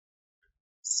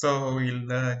So we'll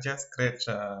just create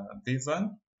this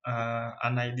one,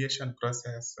 an ideation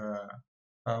process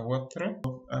walkthrough.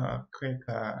 Create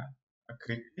a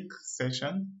critique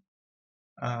session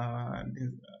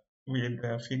with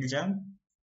Figjam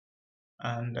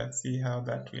and see how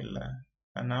that will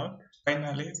turn out.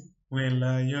 Finally,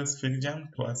 we'll use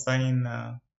Figjam to assign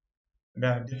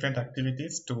the different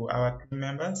activities to our team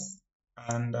members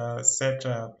and set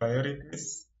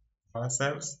priorities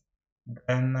ourselves.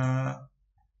 Then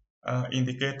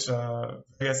indicate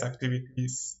various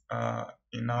activities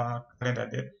in our calendar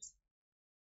dates,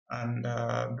 and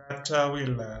that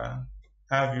will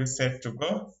have you set to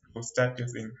go to start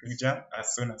using Figjam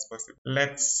as soon as possible.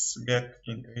 Let's get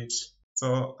into it.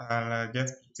 So I'll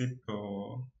just proceed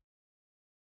to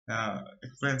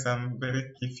explain some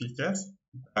very key features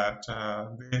that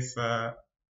this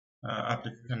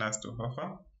application has to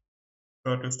offer.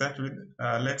 So to start with,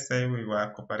 let's say we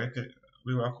were cooperating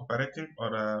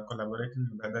or collaborating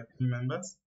with other team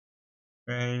members.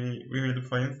 We will,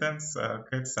 for instance,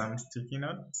 create some sticky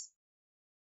notes.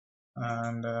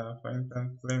 And for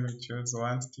instance, let me choose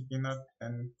one sticky note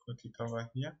and put it over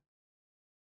here.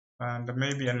 And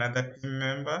maybe another team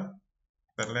member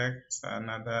selects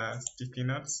another sticky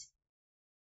notes.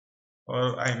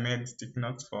 Or I made sticky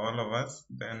notes for all of us.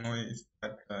 Then we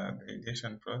start the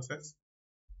ideation process.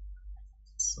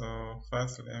 So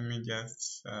first, let me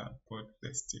just put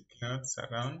the sticky notes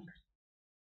around.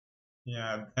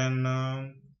 Yeah,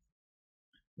 then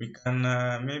we can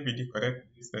maybe decorate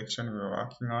this section we're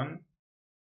working on.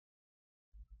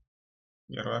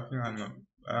 We are working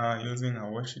on using a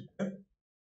worksheet.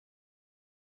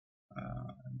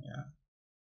 Yeah.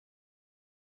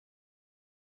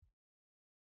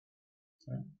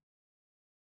 Okay.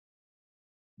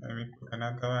 Let me put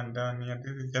another one down here.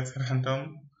 This is just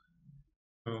random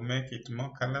to make it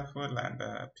more colorful and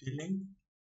appealing.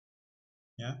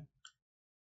 Yeah.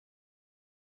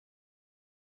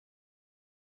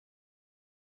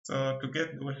 So to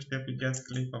get the worksheet, we just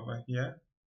click over here.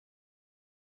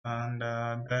 And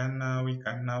then we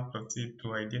can now proceed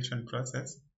to ideation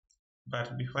process.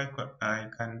 But before I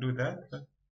can do that, I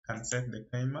can set the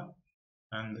timer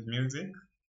and the music.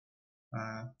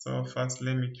 So first,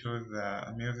 let me choose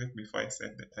music before I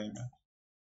set the timer.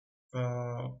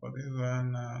 So for this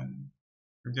one,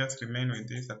 just remain with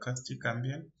this acoustic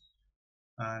ambient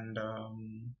and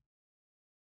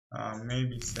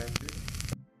maybe set it.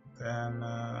 Then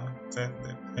set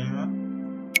the timer.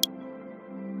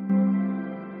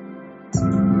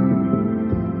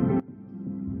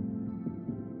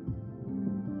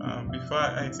 Before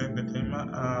I set the timer,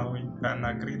 we can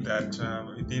agree that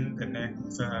within the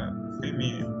next 3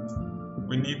 minutes,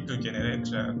 we need to generate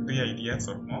 3 ideas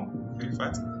or more very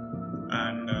fast,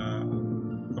 and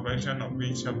cooperation of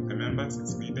each of the members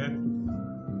is needed.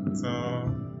 So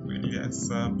we'll just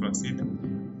proceed.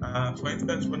 For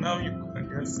instance, for now, you can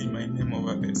just see my name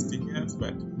over the sticky notes,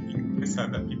 but in case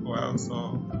other people are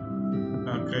also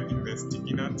creating the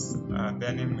sticky notes,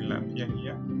 their name will appear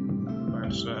here.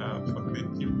 But for the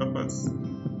team purpose,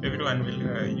 everyone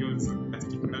will use the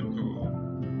sticky note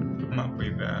to come up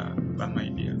with some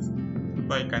ideas.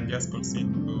 So I can just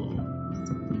proceed to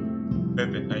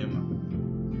set the timer.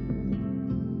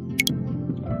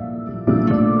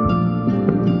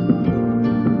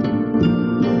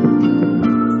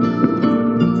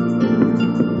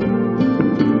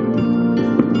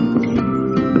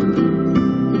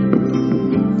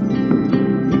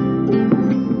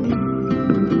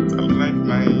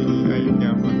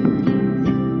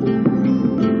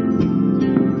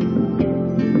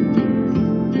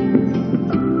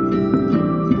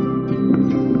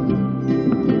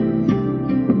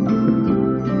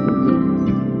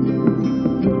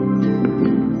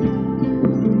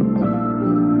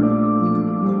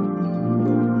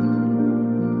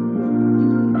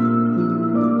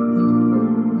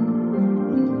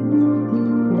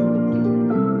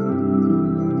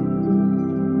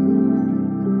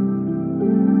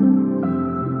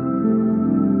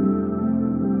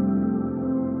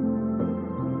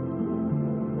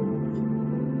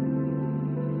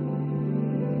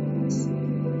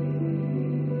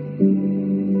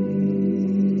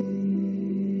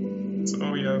 So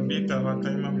we have beat our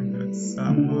timer with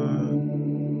some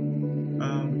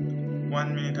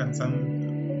 1 minute and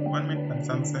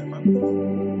some seconds.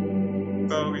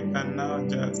 So we can now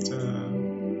just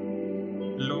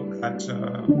look at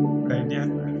the ideas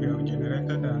that we have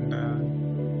generated and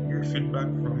give feedback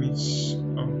from each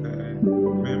of the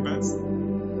members.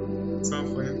 So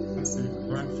for instance, if you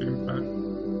want feedback,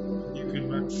 give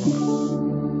feedback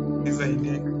for this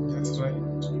idea, you can just write.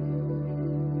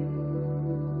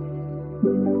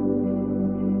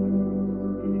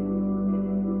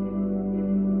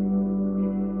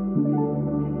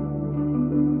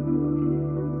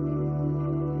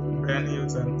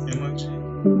 use an emoji.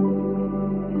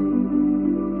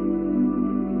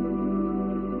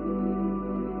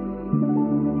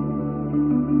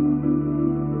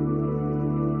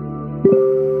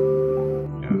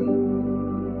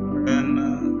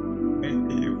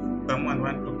 Maybe if someone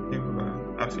want to give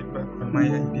a feedback on my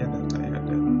idea that I had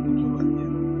put over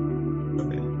here, so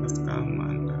they just come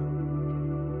and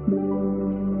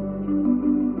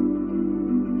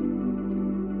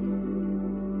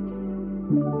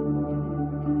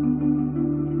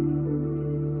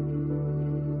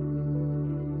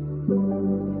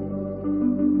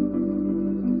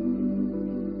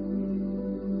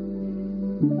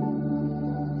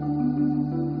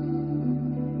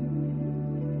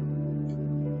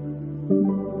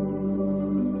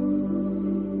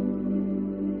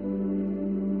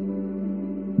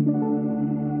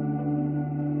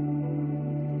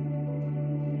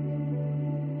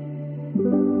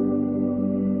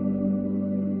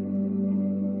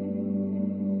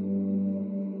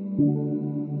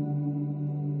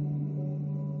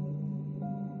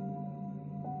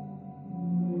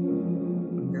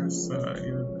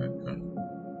use that one.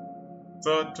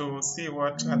 So to see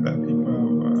what other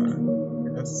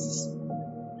people just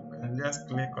you can just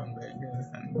click on the idea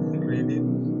and then read it,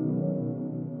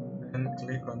 then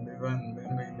click on this one and then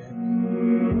read it.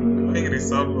 Doing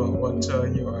resolve what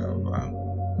you have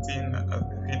seen as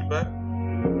the feedback,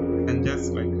 and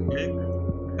just right click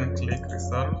and click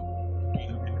resolve. It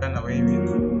will be done away with.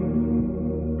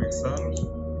 Resolve, it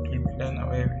will be done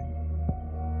away with.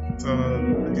 So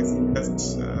that is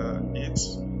just it.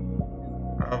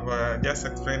 I've just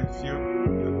explained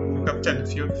captured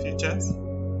few features.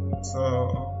 So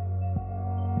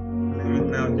let me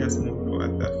now just move to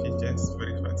other features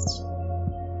very fast.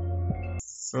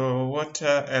 So what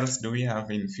else do we have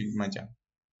in Figma Jam?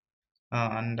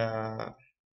 And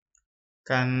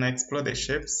can explore the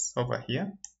shapes over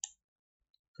here.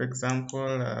 For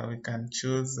example, we can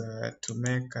choose to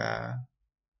make a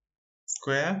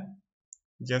square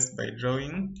just by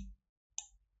drawing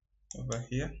over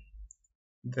here.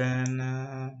 Then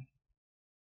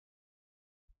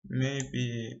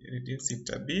maybe reduce it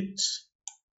a bit.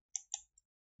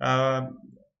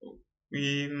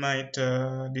 We might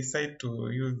decide to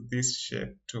use this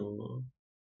shape to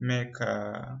make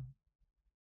a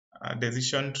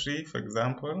decision tree, for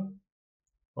example,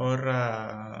 or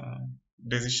a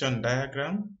decision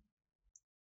diagram.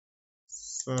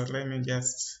 So let me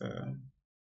just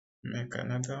make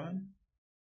another one.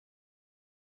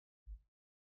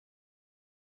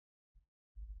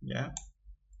 Yeah.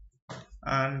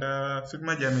 And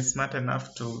Figma Jam is smart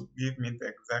enough to give me the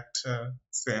exact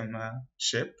same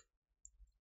shape.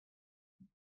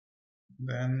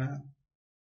 Then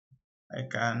I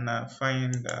can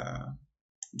find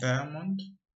diamond.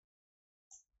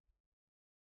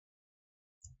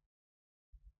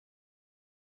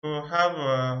 To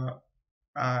have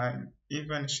an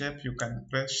even shape, you can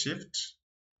press shift.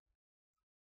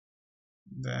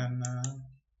 Then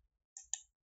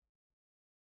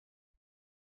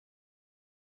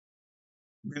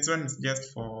this one is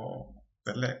just for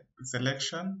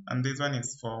selection, and this one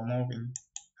is for moving,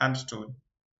 hand tool.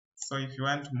 So if you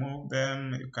want to move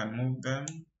them, you can move them.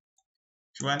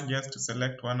 If you want just to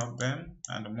select one of them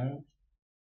and move,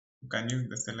 you can use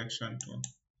the selection tool.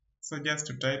 So just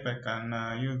to type, I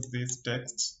can use this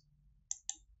text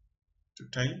to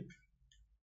type.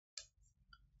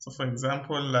 So for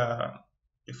example,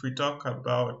 if we talk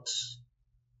about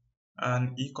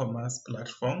an e-commerce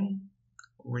platform,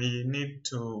 we need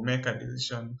to make a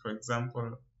decision. For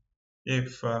example,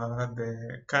 if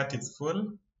the cart is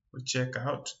full, we check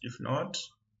out. If not,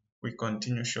 we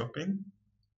continue shopping.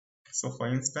 So for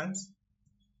instance,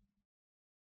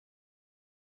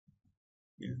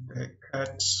 is the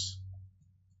cart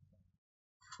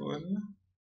full?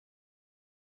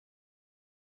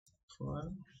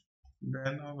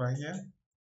 Then over here,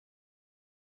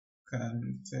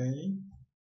 can say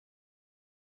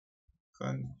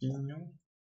continue.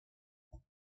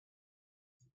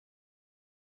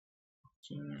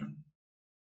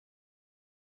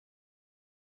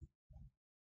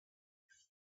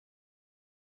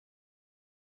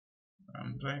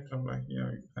 And right over here,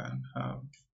 we can have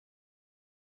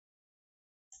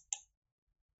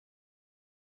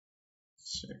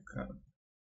checkout.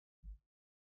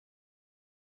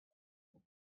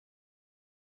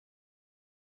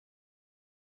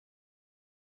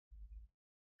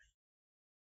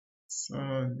 So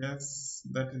that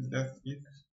is just it.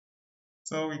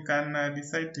 So we can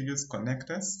decide to use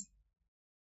connectors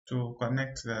to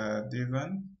connect this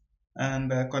one,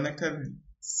 and connectors,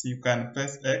 you can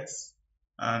press X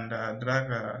and drag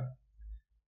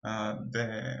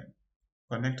the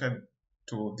connected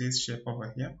to this shape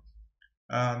over here.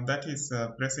 That is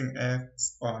pressing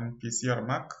X on PC or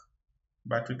Mac,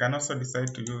 but we can also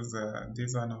decide to use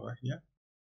this one over here.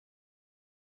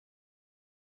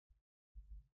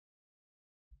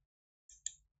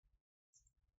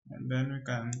 And then we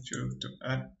can choose to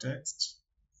add text.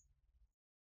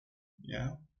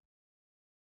 Yeah.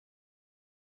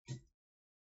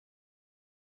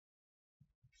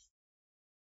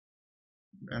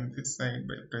 Then this side,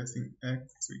 by pressing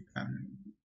X, we can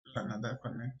do another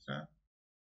connector.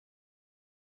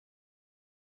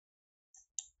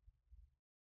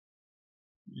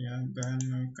 Yeah, then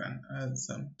we can add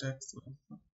some text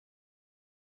also.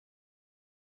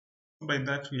 By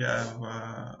that, we have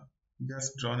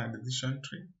just drawn a decision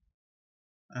tree,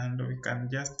 and we can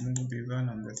just move this one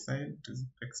on the side to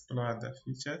explore the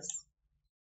features.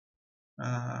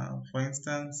 For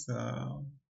instance,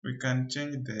 we can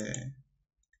change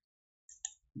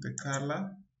the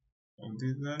color of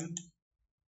this one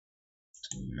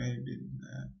to maybe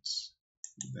that,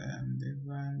 then this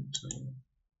one to.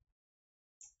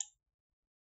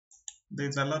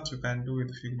 There's a lot you can do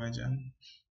with Figjam,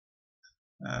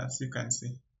 as you can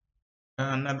see.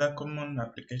 Another common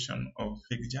application of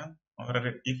Figjam, or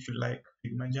if you like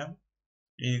Figma,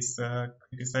 is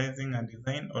criticizing a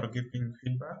design or giving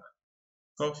feedback.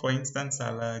 So for instance,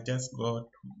 I'll just go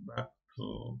back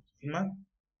to Figma,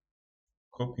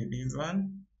 copy this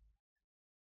one,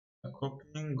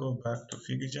 copying, go back to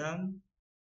Figjam,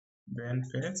 then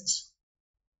paste.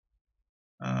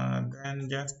 Then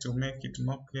just to make it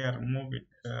more clear, move it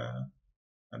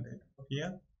at the top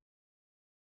here.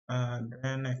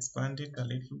 Then expand it a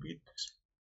little bit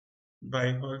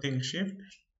by holding shift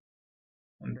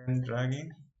and then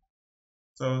dragging.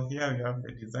 So here we have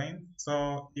the design.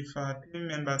 So if team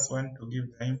members want to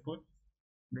give the input,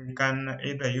 they can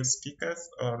either use stickers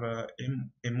or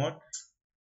emotes.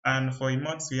 And for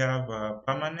emotes, we have a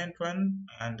permanent one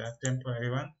and a temporary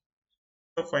one.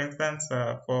 So for instance,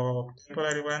 for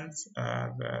temporary ones,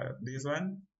 this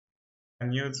one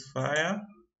can use fire,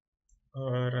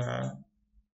 or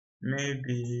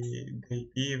maybe they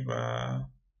give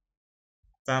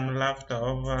some laughter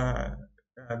over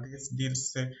this deal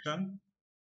section,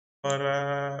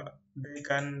 or they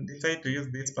can decide to use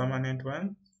this permanent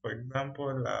one. For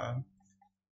example,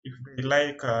 if they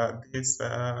like this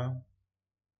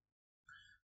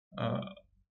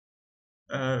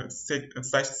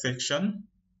such section,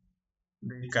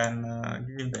 they can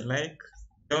give the like.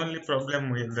 The only problem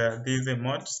with these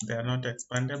emotes, they are not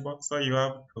expandable, so you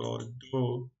have to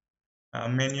do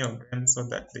many of them so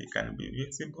that they can be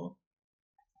visible.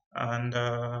 And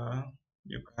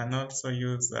you can also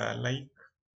use like.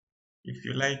 If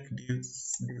you like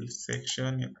this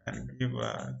section, you can give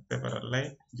several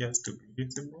like just to be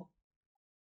visible.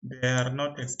 They are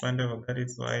not expandable, that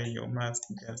is why you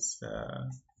must just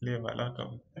leave a lot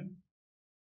of them.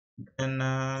 Then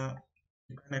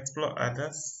you can explore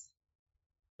others.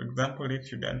 For example,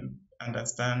 if you don't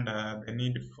understand the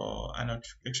need for a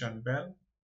notification bell,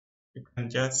 you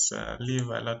can just leave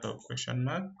a lot of question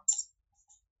marks.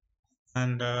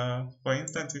 And for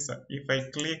instance, if I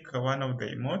click one of the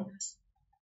emotes,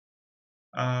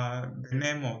 the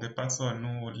name of the person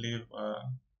who will leave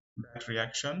that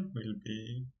reaction will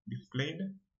be displayed.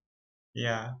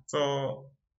 Yeah, so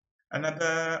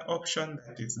another option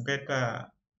that is better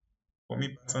for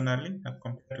me personally as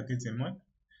compared to this emote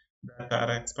that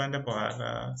are expandable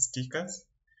are stickers.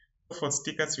 So for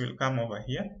stickers, you will come over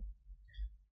here.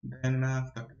 Then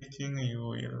after clicking, you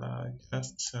will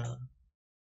just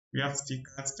we have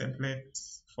stickers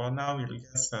templates. For now, we'll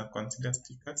just consider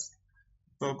stickers.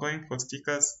 So going for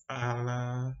stickers,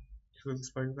 I'll choose,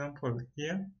 for example,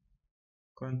 here,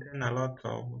 contain a lot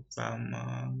of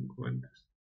some good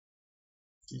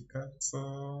stickers.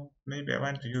 So maybe I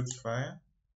want to use fire.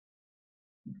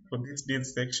 For this did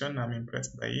section, I'm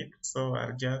impressed by it. So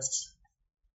I'll just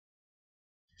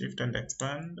shift and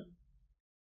expand,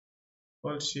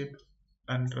 hold shift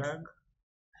and drag.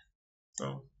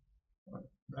 So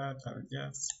that I'll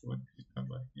just put it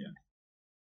over here.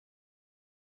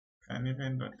 Can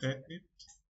even rotate it.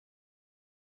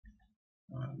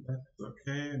 That's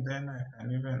okay. Then I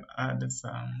can even add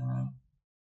some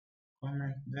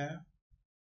comment there.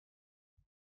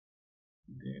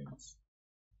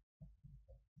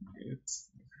 It's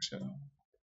sure.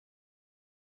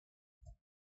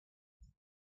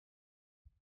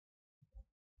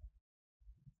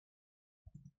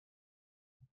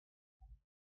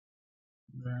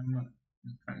 Then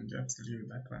you can just leave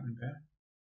that one there.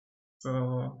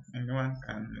 So anyone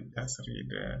can just read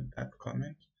that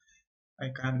comment. I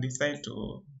can decide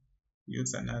to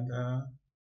use another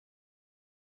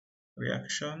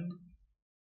reaction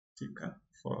sticker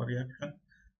for reaction.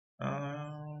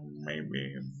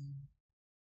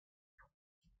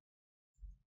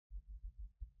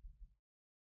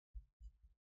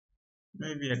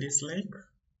 Maybe a dislike.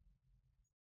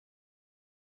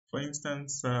 For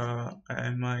instance, I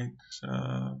might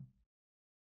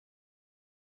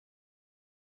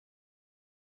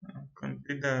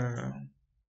consider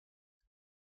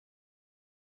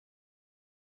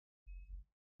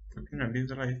putting a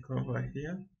dislike over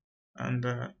here and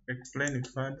explain it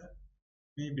further.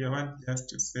 Maybe I want just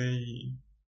to say,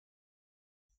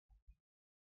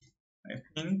 I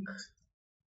think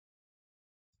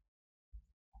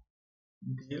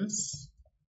deals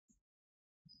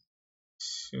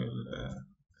should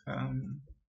come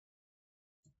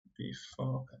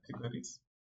before categories.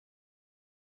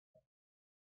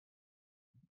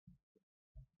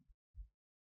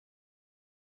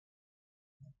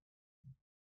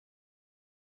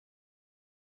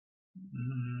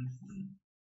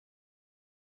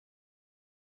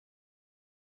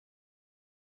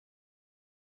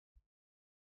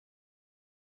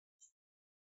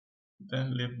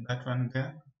 Then leave that one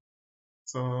there.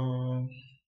 So,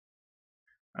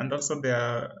 and also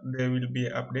they will be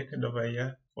updated over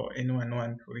here for anyone who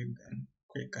want to read them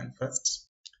quick and fast.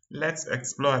 Let's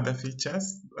explore the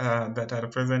features that are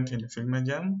present in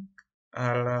Figjam.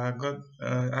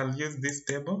 I'll use this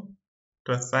table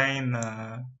to assign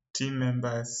team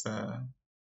members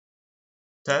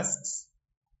tasks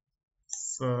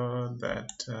so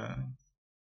that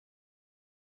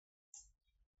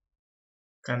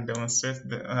can demonstrate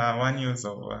the one use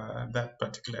of that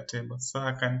particular table. So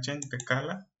I can change the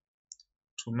color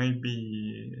to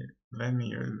maybe, let me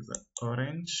use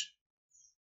orange.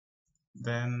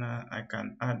 Then I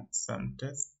can add some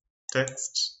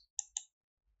text.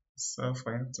 So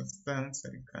for instance,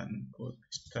 I can put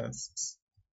tasks,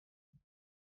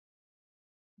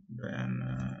 then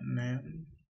name.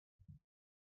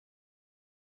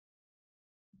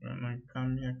 When I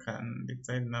come here, I can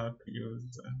decide now to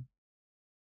use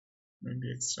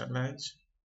maybe extra large,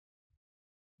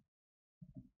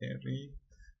 Eric,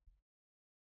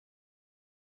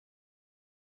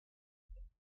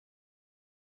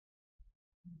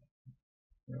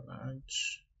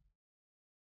 large.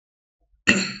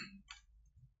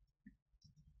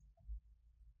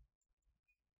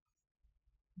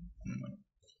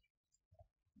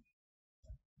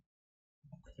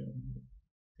 Okay.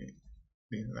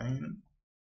 Design.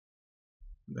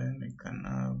 Then we can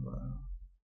have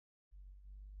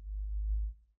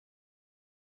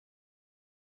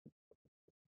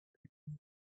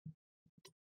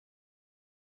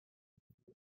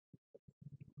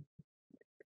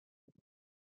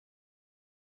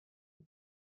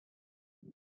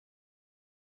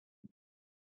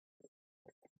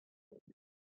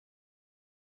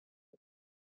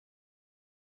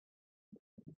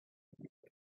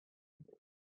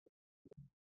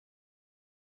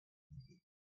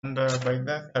and by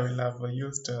that I will have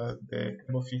used the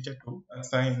table feature to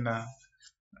assign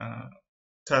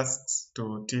tasks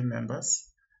to team members.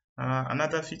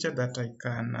 Another feature that I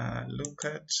can look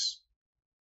at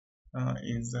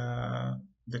is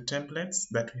the templates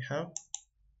that we have.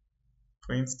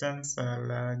 For instance,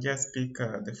 I'll just pick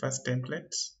the first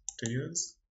template to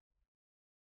use.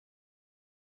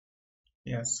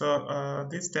 Yeah, so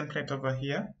this template over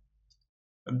here,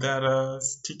 there are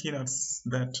sticky notes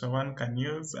that one can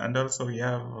use, and also we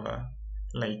have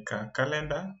like a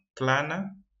calendar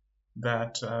planner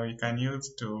that we can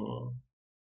use to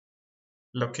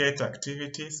locate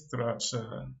activities throughout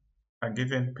a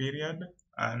given period,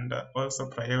 and also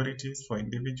priorities for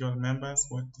individual members,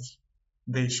 what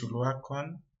they should work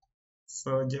on.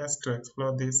 So just to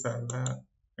explore this, I'll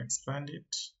expand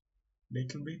it a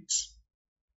little bit,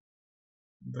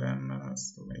 then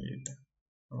slide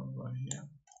over here.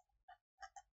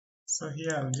 So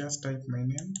here I'll just type my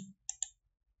name.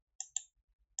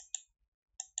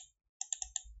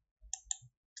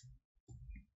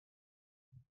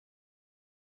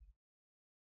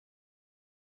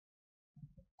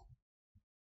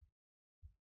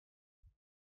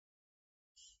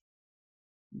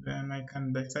 Then I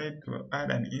can decide to add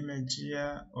an image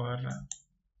here or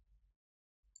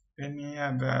any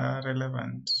other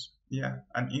relevant,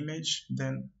 an image.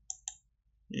 Then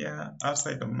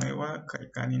outside of my work, I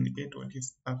can indicate what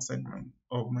is outside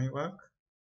of my work.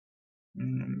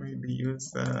 Maybe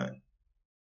use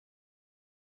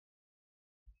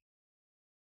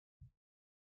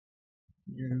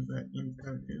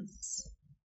interviews.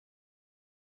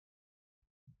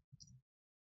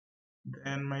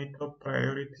 Then my top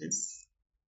priorities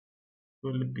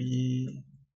will be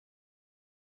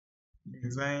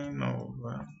design of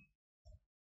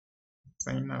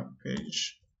sign up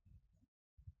page,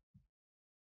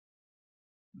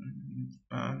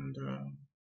 and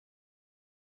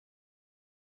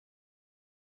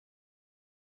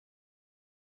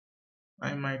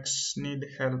I might need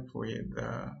help with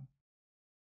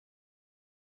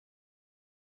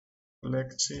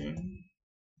collecting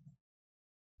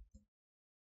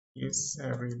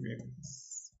user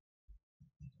reviews.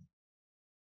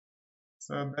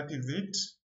 So that is it.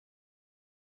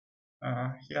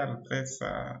 Here I'll place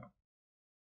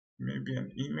maybe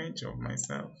an image of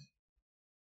myself.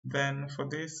 Then for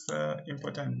this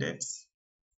important dates,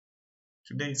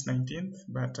 today is 19th,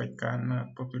 but I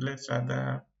can populate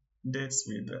other dates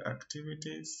with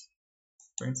activities.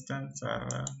 For instance,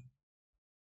 I'll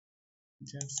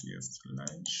just use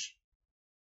large,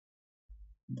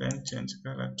 then change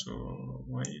color to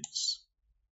white,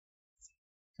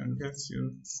 and just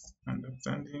use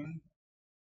understanding.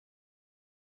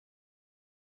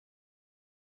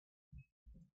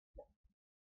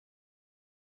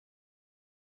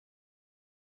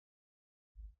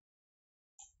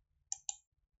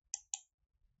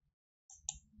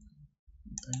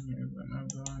 Then use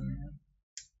another one here,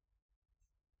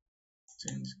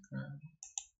 change color,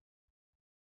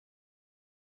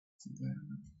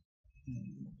 then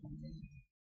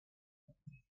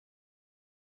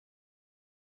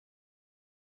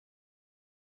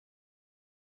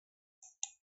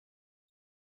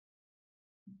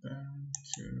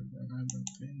choose another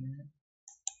thing here.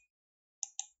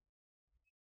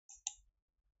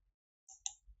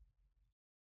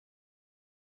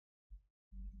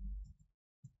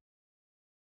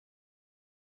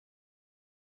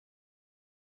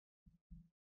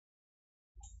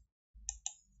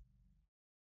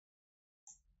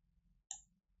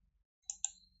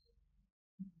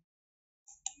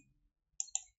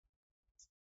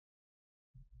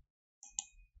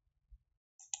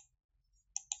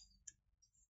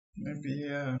 Maybe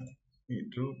here we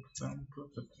drop some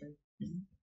prototyping.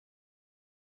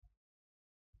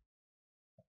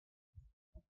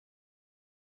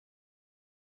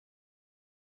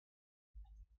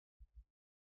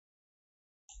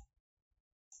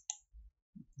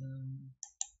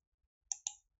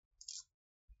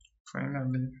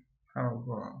 Finally, have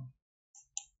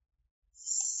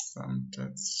some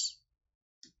tests.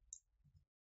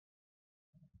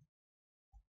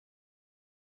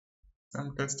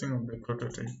 Some testing of the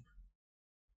prototype.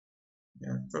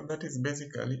 Yeah, so that is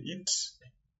basically it.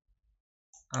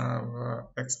 I've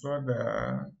explored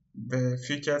the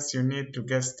features you need to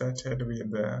get started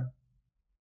with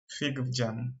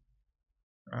Figjam,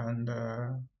 and I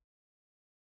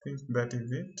think that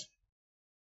is it.